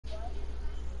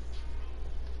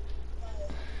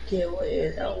care what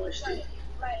is our street.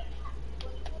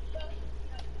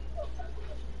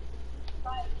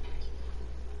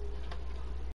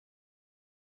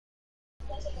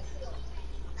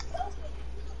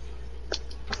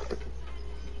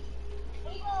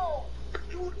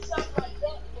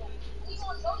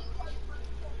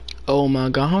 Oh my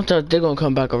god, how much they gonna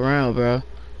come back around, bro?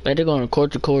 Like they going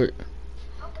court to court.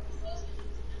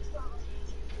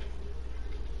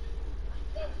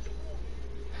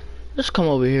 Let's come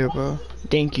over here, bro.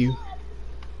 Thank you.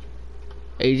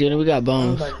 Hey, Jenny, we got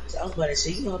bones. I was about to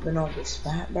say, you hopping off the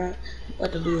spot, bro. You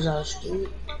about to lose our street.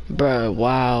 Bro,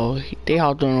 wow. They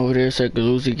hopped on over there so they could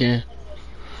lose again.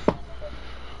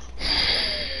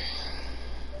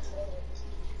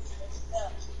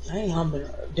 I ain't humping.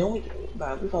 Don't we,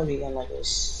 bro, we probably got like a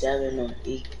 7 or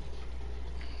 8.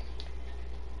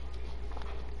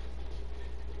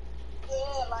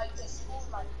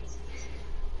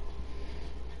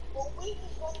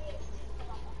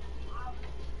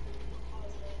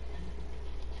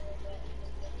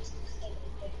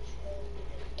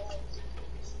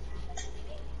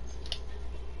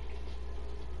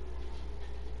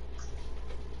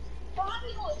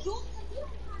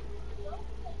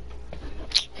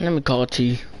 Let me call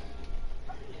T.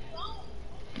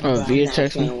 Oh, Via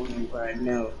text me. Right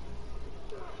now.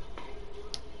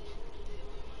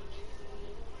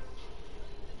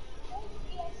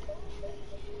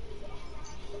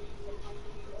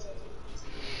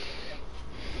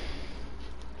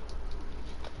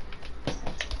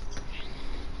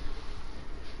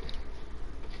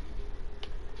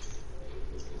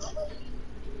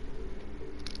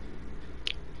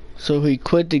 So he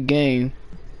quit the game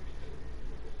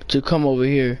to come over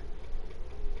here.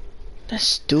 That's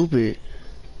stupid.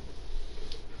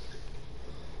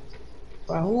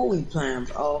 Bro, who we playing?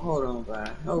 Oh, hold on, bro.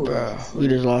 Hold on. We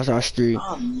just lost our streak.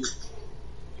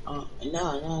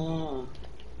 No.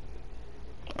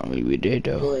 I mean, we did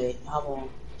though. Go ahead, hop on.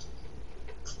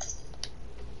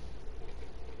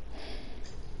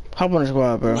 Hop on the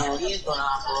squad, bro. No, he's gonna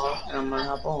hop on, and I'm gonna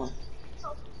hop on.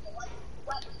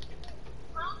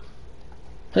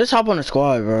 Let's hop on the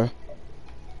squad, bro.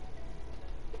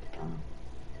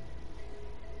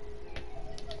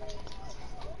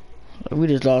 We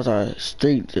just lost our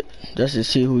streak. Just to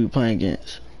see who we playing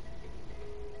against.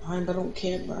 I don't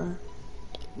care, bro.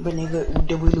 But nigga,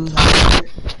 did we lose our streak?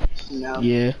 No.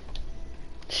 Yeah.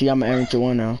 See, I'm an amateur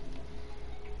 1 now.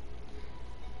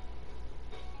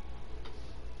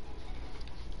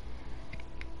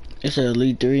 It's an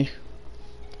elite 3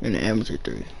 and an amateur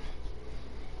 3.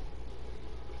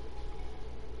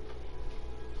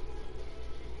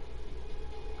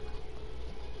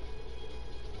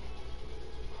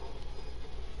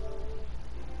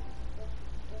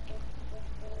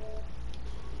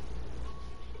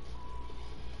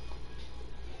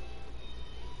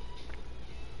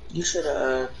 You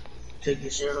should take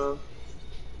your shirt off.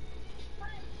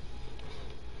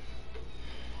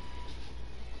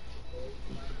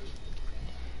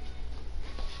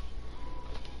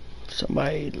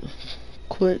 Somebody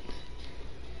quit.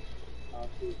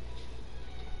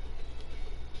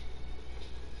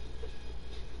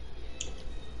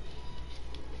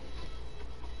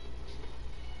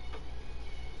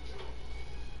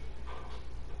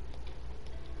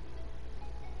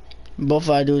 Both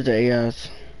I do is the AIs.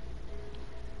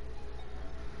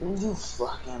 You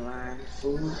fucking lying,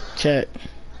 fool. Check.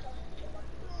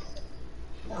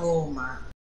 Oh my.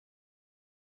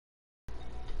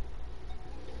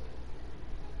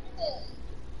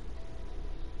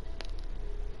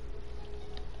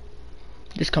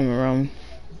 Just coming around.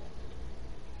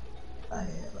 I got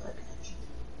you.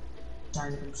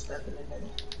 Trying to step in the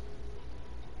middle.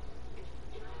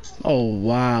 Oh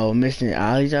wow, missing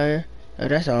alleys out here. Oh,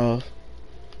 that's off.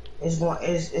 It's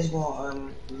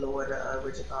going lower the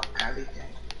what you call alley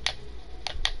thing.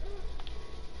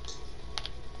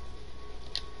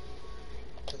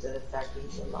 Because of the fact that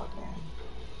he's a lockdown.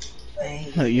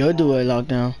 Oh, you'll do a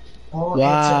lockdown. Oh,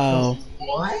 wow.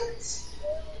 What?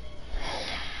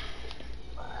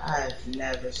 I've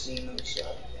never seen no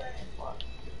shot like that before.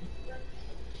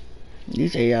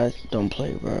 These AIs don't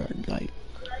play, bro. Like.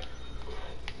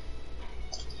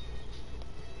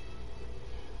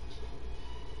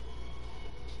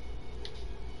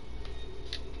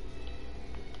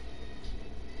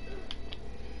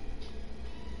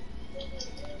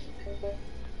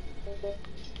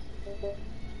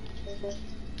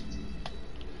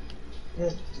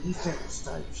 The defense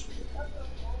type shit.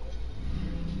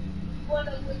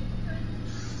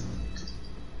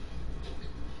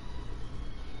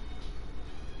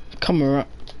 Come around.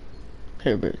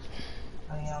 Here, bitch.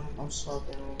 I'm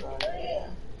smoking right now.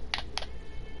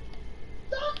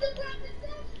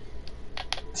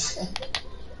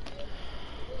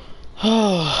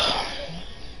 Oh.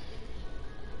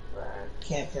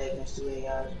 Can't play against the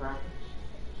AIs, bro.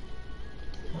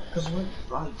 Cause what,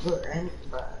 like, look, and,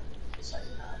 bro, it's like,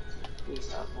 nah, please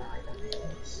stop playing like them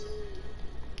ass.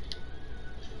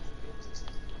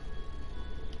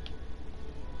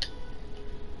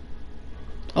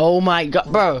 Oh my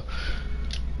god, bro.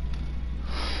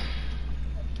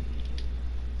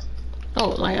 Oh,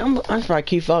 like I'm probably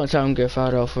keep falling until I'm get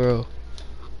fouled off for real.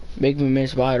 Make me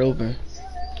miss wide open.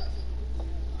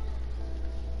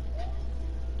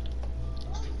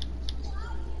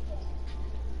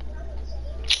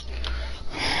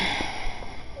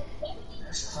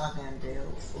 That's fucking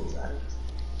Bill, fool.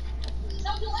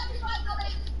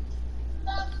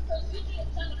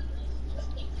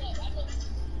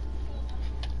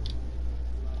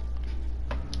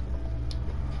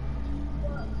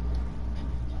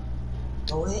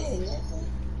 Go ahead, nigga.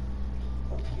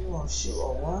 You wanna shoot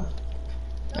or what?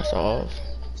 That's off.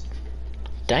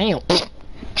 Damn.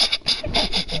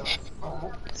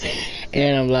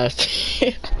 And I'm last.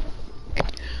 I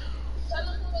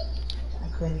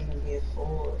couldn't even get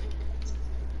forward.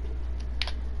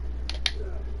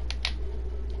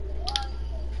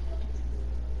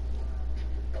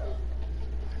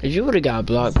 You would've got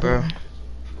blocked, bro.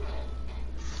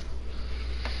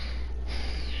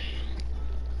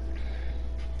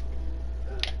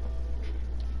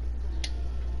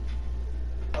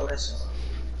 Oh, that's up.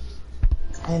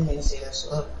 I didn't mean to say that's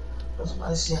up. I was about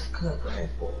to say I couldn't grab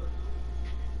forward.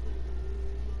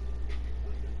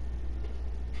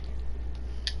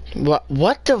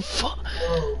 What the fuck?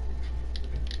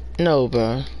 No,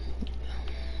 bro.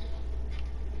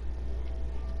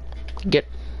 Get.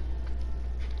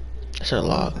 That's a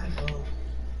lot.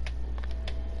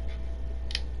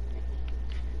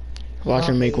 Watch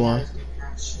him make one.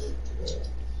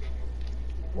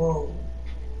 Whoa.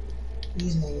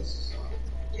 These niggas is on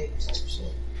dick type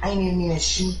shit. I ain't even mean to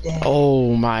shoot that.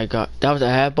 Oh my god. That was a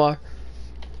half bar?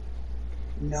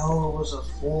 No, it was a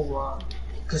full bar.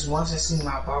 Cause once I seen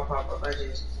my bar pop up, I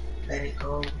just let it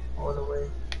go all the way.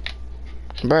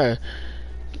 Bruh.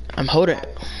 I'm holding.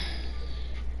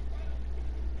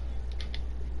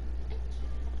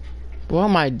 What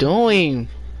am I doing?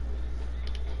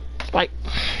 Like,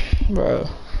 bro.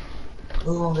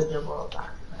 We're gonna get the ball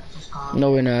back, man. Just calm.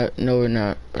 No, we're not. No, we're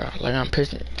not, bro. Like, I'm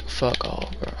pissing it the fuck off,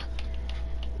 bro.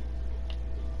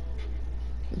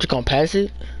 You gonna pass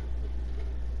it?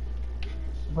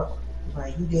 Bro,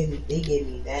 they gave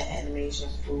me that animation,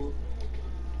 fool.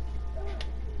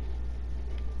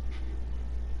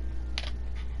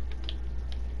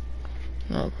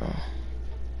 No, bro.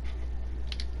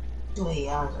 The AIs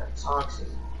are toxic.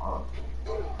 Oh,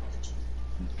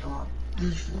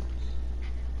 defense.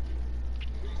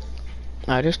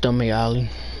 Alright, this don't make Ali.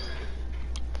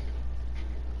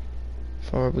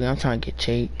 For real, I'm trying to get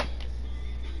Tate.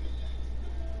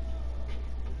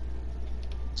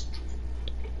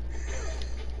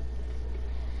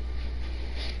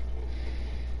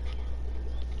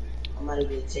 I'm gonna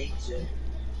get Tate too.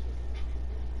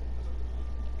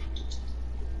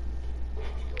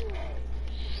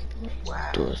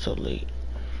 Wow. Do it so late.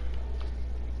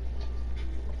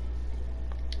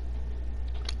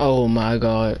 Oh my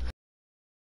god.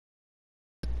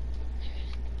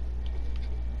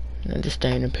 And just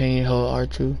stay in the paint hole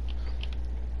R2.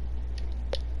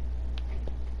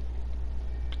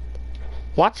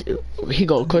 Watch, he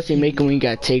go, cause he make him when he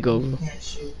got takeover.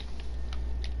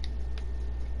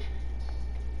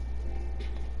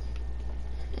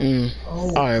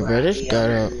 Alright, bro, this got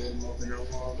up.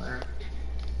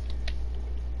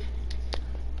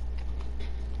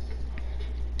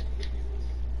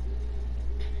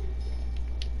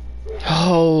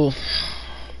 Oh.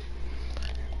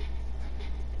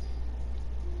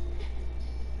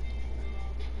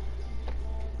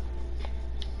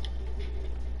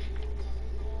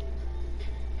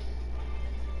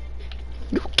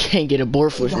 You can't get a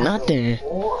board for nothing.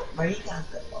 But he got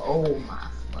the, oh my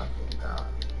fucking god.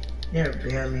 They're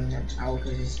bailing them out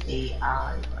because it's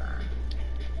AI, bro.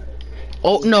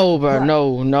 Oh no, bro,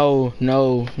 no.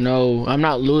 I'm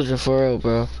not losing for real,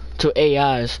 bro. To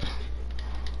AIs.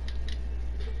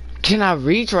 Can I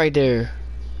reach right there?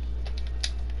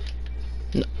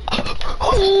 No.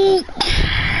 Oh.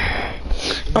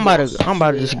 I'm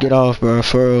about to just get off, bro,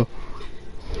 for real.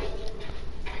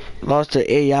 Lost to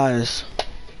AIs.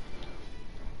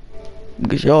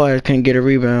 Because y'all ass can't get a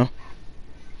rebound.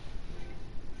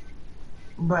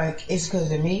 But it's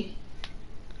because of me.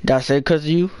 That's it, cause of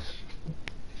you?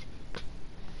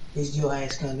 Is your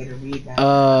ass gonna get a rebound?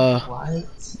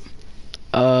 What?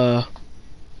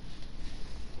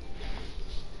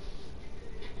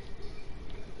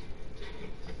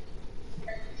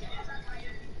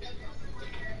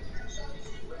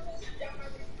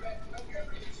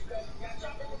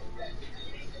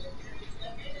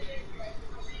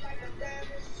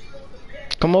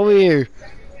 Come over here.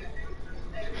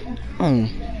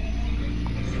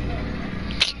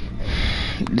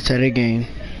 Let's have a game.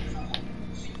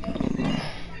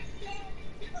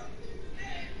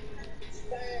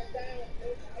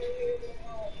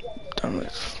 Damn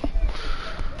it.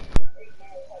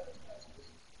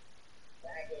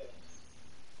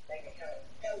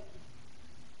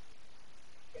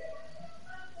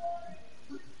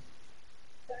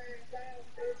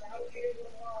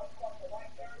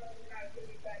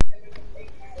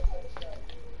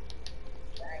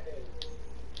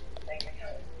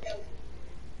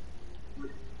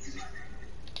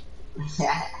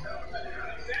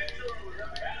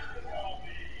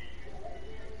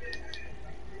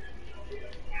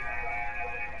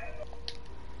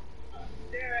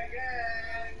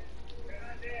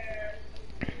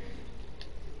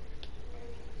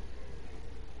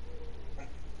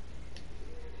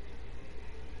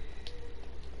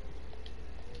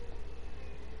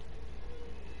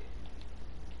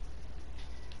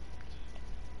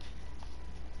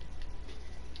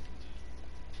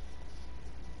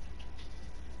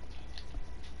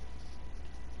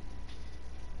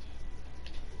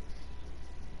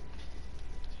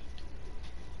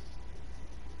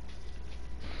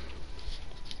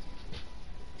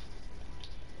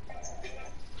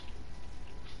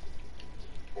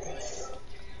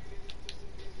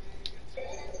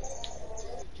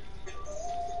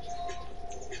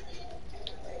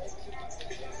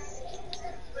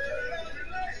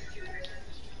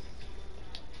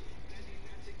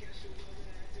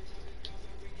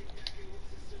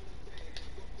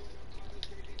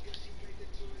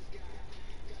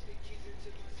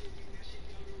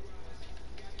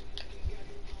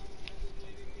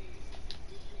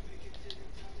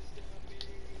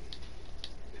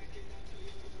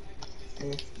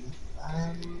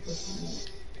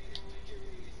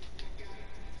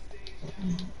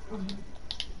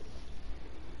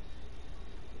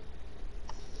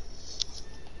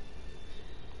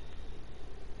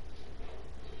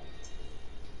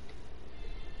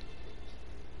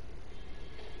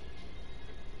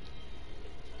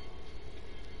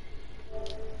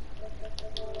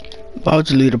 Why would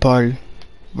you leave the party,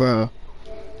 bro?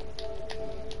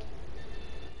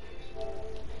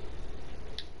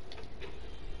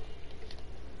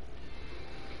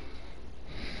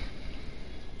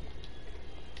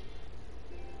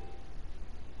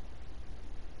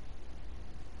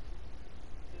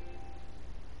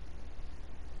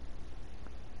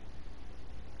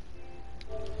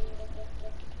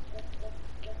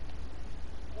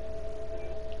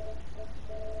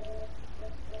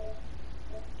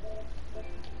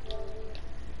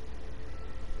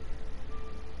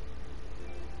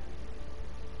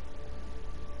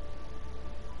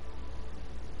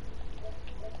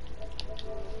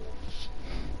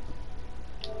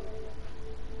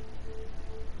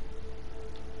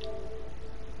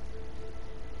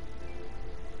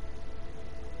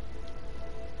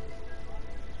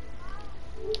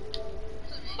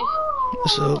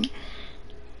 What's up?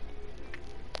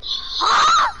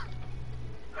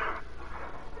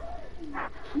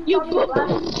 You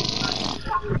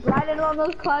riding on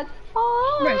those clouds.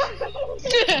 Oh.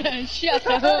 Shut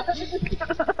up.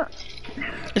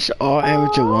 It's all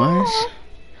amateur ones.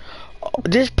 Oh,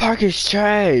 this park is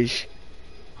trash.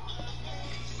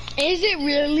 Is it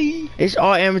really? It's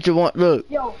all amateur one. Look,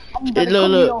 Yo,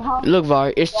 look,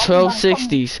 Var. It's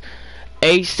 1260s,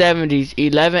 870s,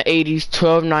 1180s,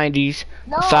 1290s,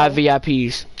 5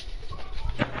 VIPs.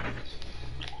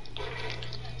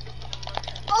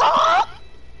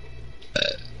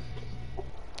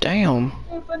 Damn.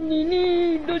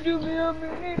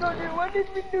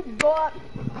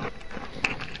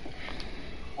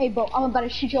 Hey, bro, I'm about to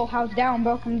shoot your house down,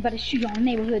 bro. I'm about to shoot your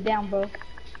neighborhood down, bro.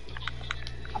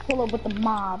 I pull up with the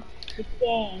mob, the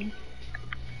gang.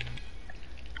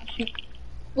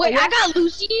 Wait, I got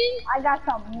Lucian? I got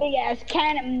some big ass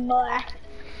cannon, boy.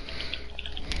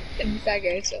 That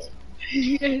guy, so.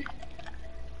 I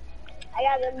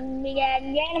got a big ass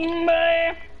cannon,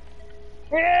 boy.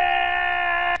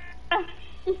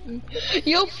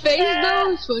 Your face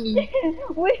though is funny.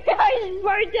 We are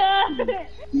Sparta!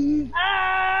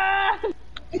 Ah!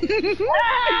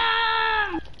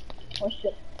 Ah! Oh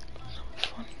shit.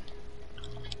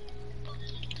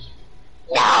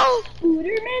 No!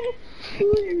 Scooterman!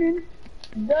 Scooterman!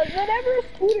 Does whatever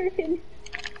Scooter can.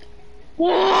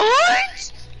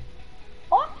 What?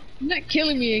 Oh! You're not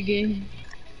killing me again.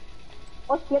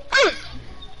 Oh shit.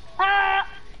 Ah!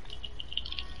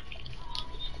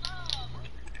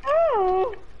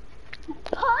 Mm.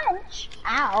 Punch!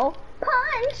 Ow!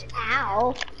 Punch!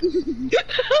 Ow!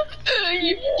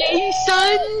 You gay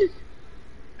son!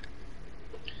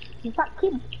 You suck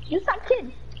kid. You suck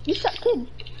kid. You suck kid.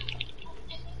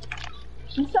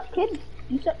 You suck kid.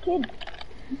 You suck kid.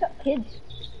 You suck kids.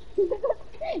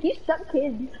 You suck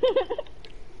kids.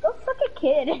 Go suck a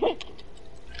kid.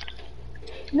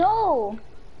 No.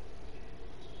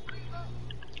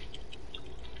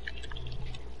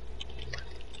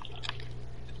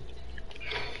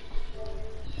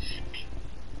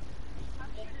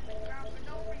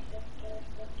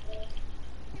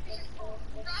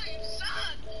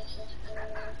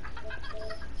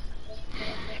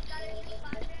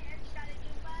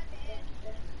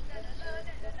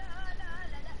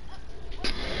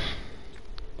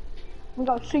 I'm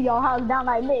gonna shoot your house down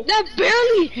like this. That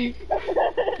barely.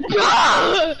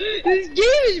 Bro, this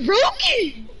game is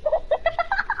broken.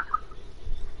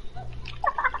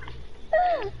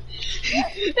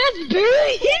 That's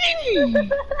barely hitting me.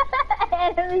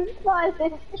 Enemy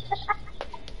spotted.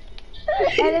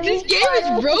 This game is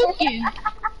broken.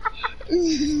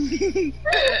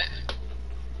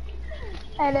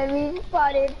 Enemy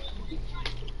spotted.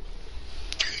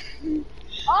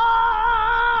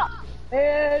 Oh!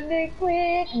 Really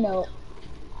quick. No.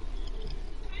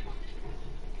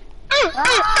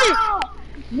 Oh!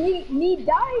 Me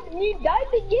died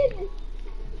again.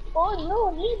 Oh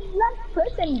no, me last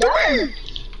person died.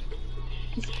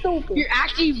 Stupid. You're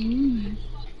actually rude.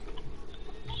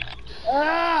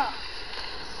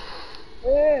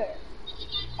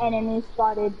 Enemy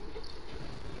spotted.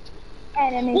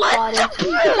 Enemy What? spotted.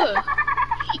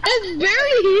 That's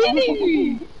barely hitting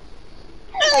me.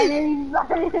 Enemy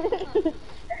spotted.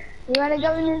 You wanna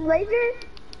come in this laser?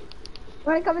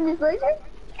 Wanna come in this laser?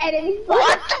 Enemy spotted.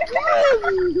 What?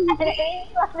 Enemy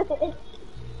spotted.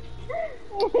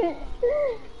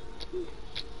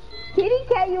 Kitty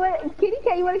cat, you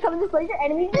wanna come in this laser?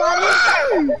 Enemy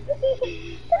spotted.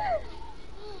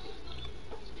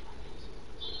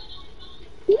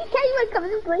 Kitty cat, you wanna come in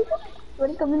this laser? You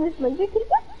wanna come in this laser, kitty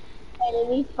cat?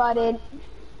 Enemy spotted.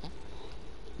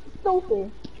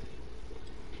 Stupid.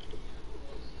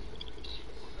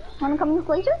 Wanna come in this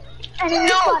laser? Enemy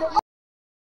spotted.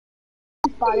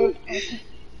 Spotted.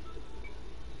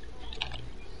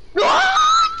 What?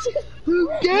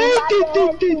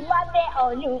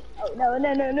 Oh no! Oh no!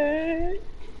 No! No! No!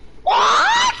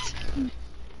 What?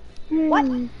 What?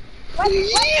 What?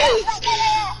 Yes!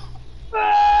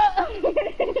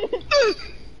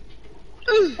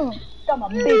 Oh, I'm a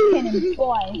big cannon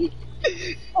boy.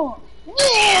 Oh no!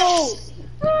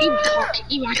 Eat my cock,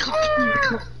 eat my cock, eat my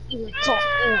cock, eat my cock,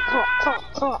 eat my cock,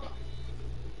 cock.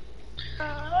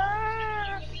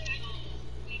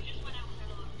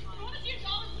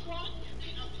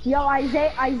 Yo,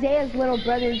 Isaiah's little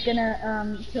brother is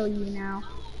gonna kill you now.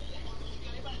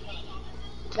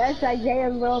 That's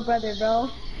Isaiah's little brother, bro.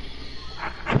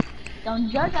 Don't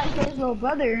judge Isaiah's little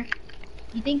brother.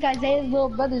 You think Isaiah's little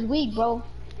brother's weak, bro?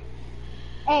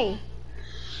 Hey,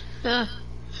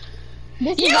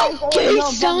 this is Isaiah's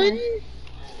little brother.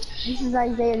 This is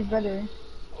Isaiah's brother.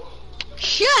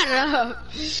 Shut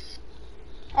up.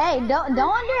 Hey, don't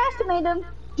underestimate him.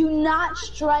 Do not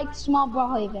strike small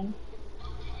Brawlhaven.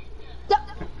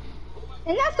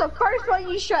 And that's the first one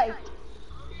you strike.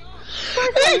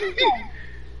 First one you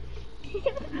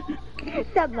strike.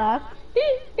 Stop laugh.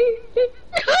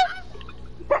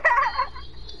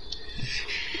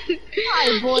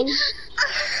 Hi, boys.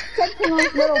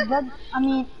 Sentinel's little brother.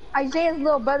 Isaiah's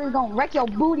little brother's gonna wreck your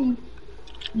booty.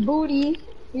 Booty.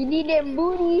 We need that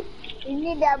booty. We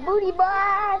need that booty,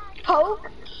 boy.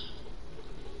 Poke.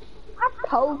 I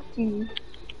poked you.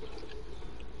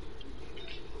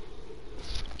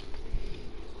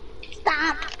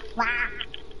 Stop.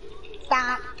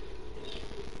 Stop.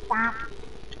 Stop.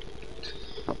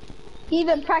 He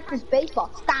even practiced baseball.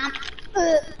 Stop.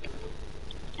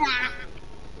 Stop.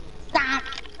 Stop.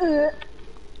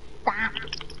 Stop.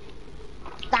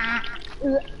 Stop.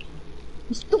 You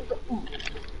stupid.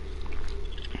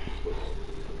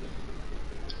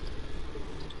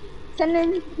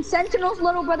 Sentinel's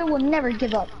little brother will never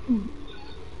give up.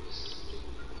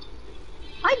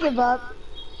 I give up.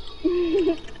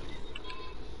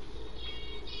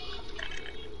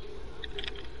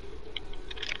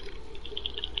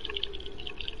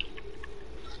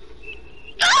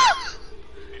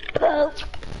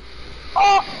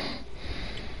 Oh!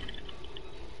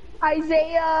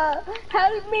 Isaiah!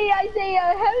 Help me,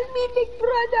 Isaiah! Help me, big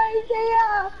brother,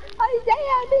 Isaiah!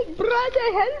 Isaiah, big brother,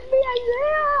 help me,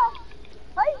 Isaiah!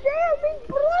 Isaiah, big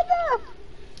brother!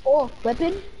 Oh,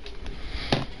 weapon?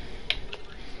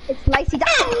 It's Lacey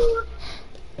died.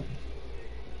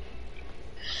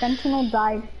 Sentinel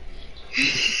died.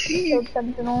 Killed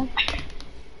Sentinel.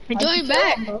 I'm going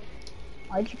back.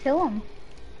 Why'd you kill him?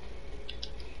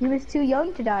 He was too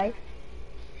young to die.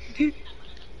 He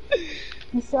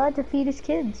still had to feed his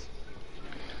kids.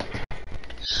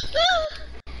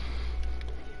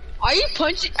 Are you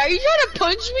trying to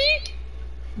punch me?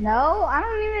 No,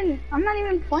 I'm not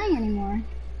even playing anymore.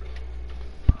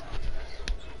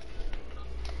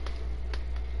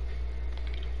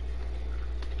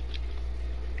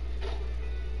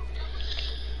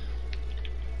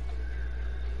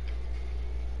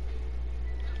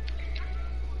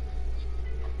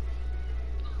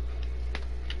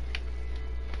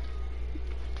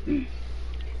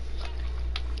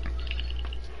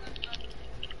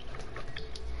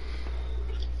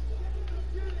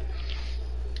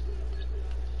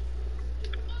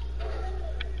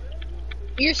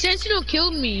 Your sentinel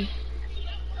killed me.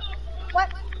 What?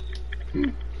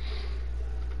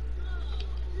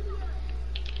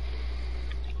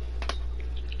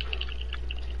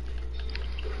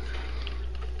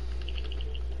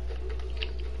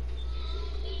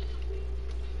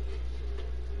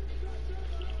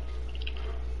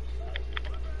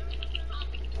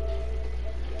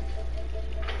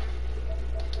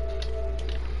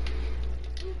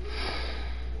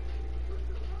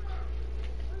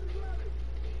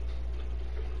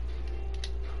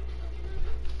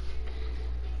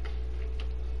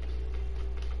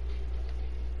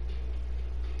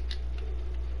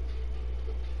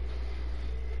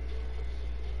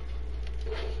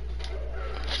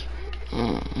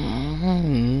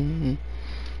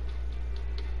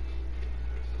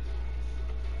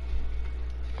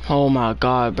 Oh my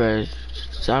god, bro.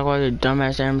 Talk about the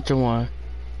dumbass amateur one.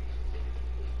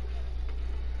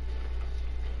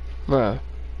 Bruh.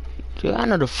 Do I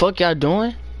know the fuck y'all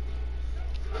doing?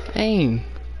 Dang.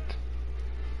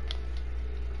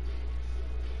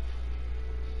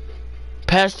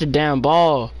 Pass the damn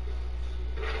ball.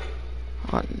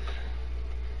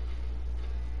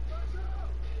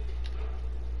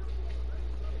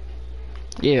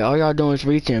 Yeah, all y'all doing is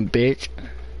reaching, bitch.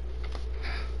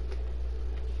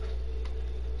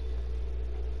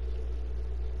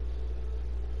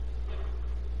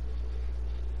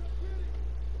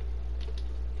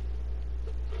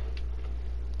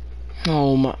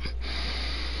 Oh my.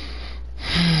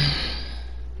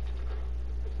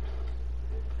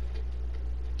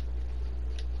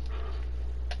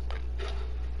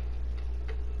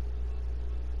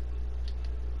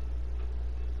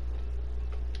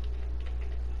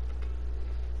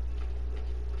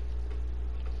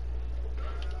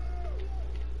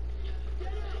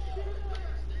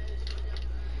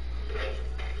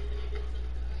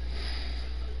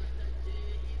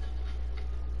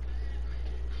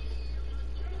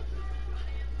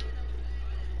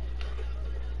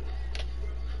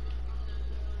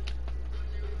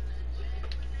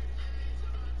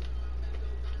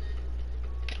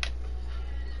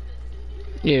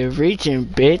 Yeah, reaching,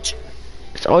 bitch.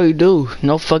 That's all you do.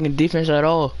 No fucking defense at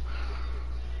all.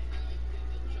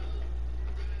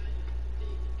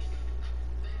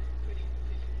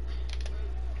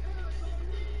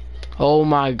 Oh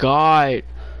my god.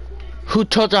 Who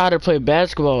taught you how to play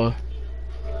basketball?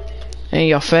 Ain't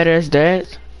your fat ass dad?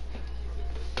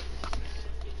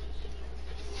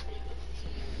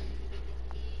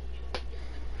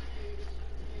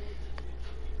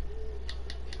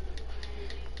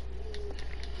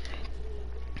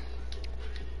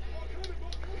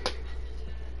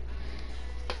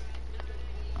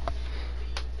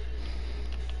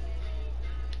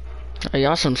 Hey,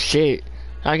 y'all some shit.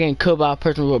 I getting killed by a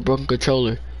person with a broken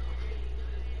controller.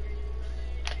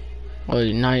 Oh,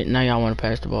 now y'all want to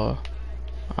pass the ball.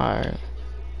 Alright.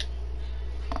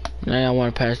 Now y'all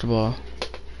want to pass the ball.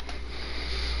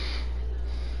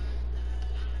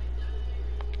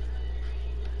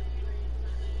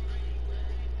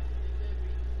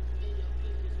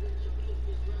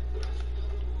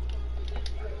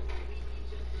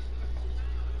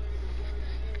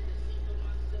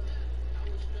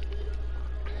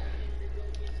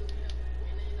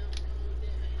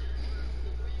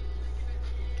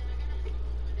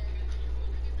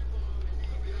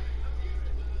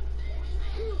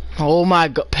 Oh my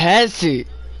god, pass it.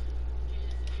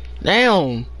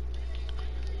 Damn.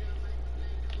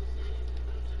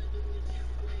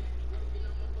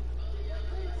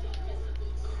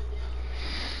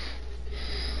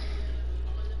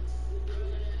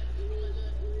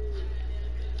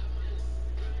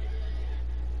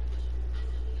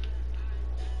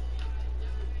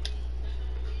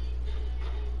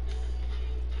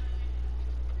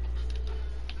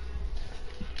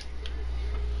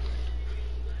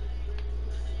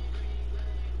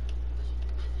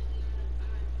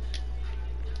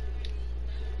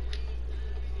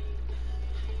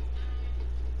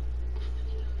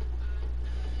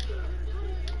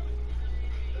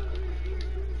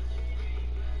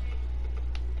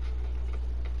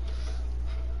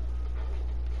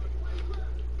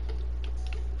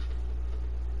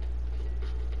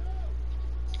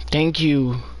 Thank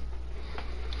you.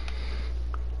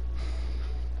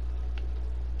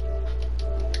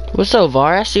 What's up,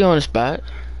 Var? I see you on the spot.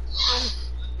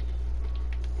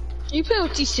 You playing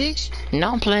with T6?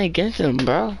 No, I'm playing against him,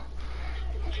 bro.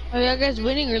 Are y'all guys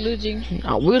winning or losing?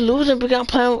 No, we're losing. We got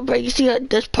playing with, bro. You see that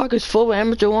this park is full of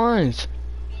amateur ones.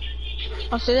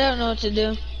 I said I don't know what to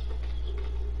do.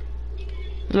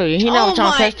 Look, he not trying to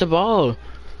my- catch the ball.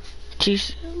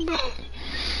 Jeez.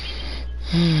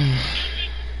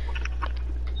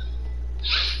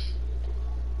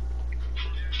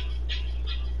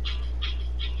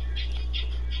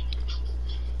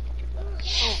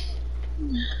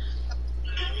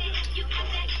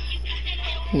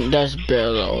 That's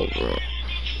Bello, bro.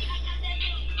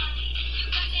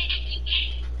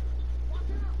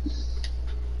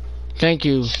 Thank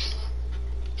you.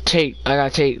 Take, I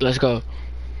got take. Let's go.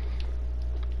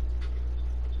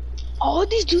 All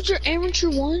these dudes are amateur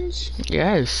ones?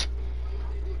 Yes.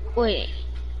 Wait.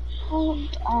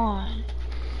 Hold on.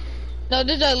 No,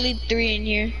 there's at least 3 in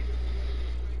here.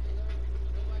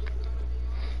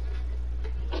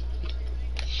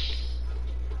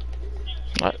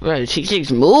 Right,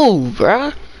 T6 move,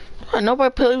 bruh.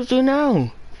 Nobody plays with you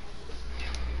now.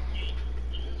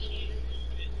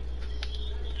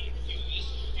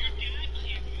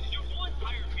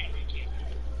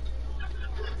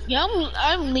 Yeah,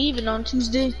 I'm leaving on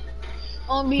Tuesday.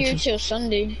 I'll be here till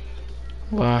Sunday.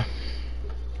 Why?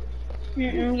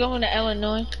 I'm going to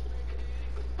Illinois.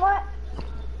 What?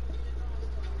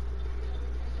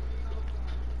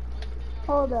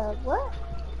 Hold up, what?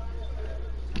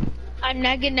 I'm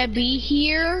not gonna be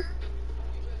here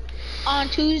on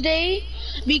Tuesday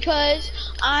because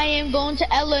I am going to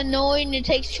Illinois and it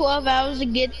takes 12 hours to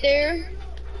get there.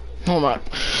 Oh my.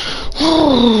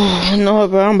 No,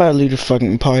 bro, I'm about to leave the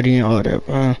fucking party and all that,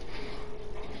 bro.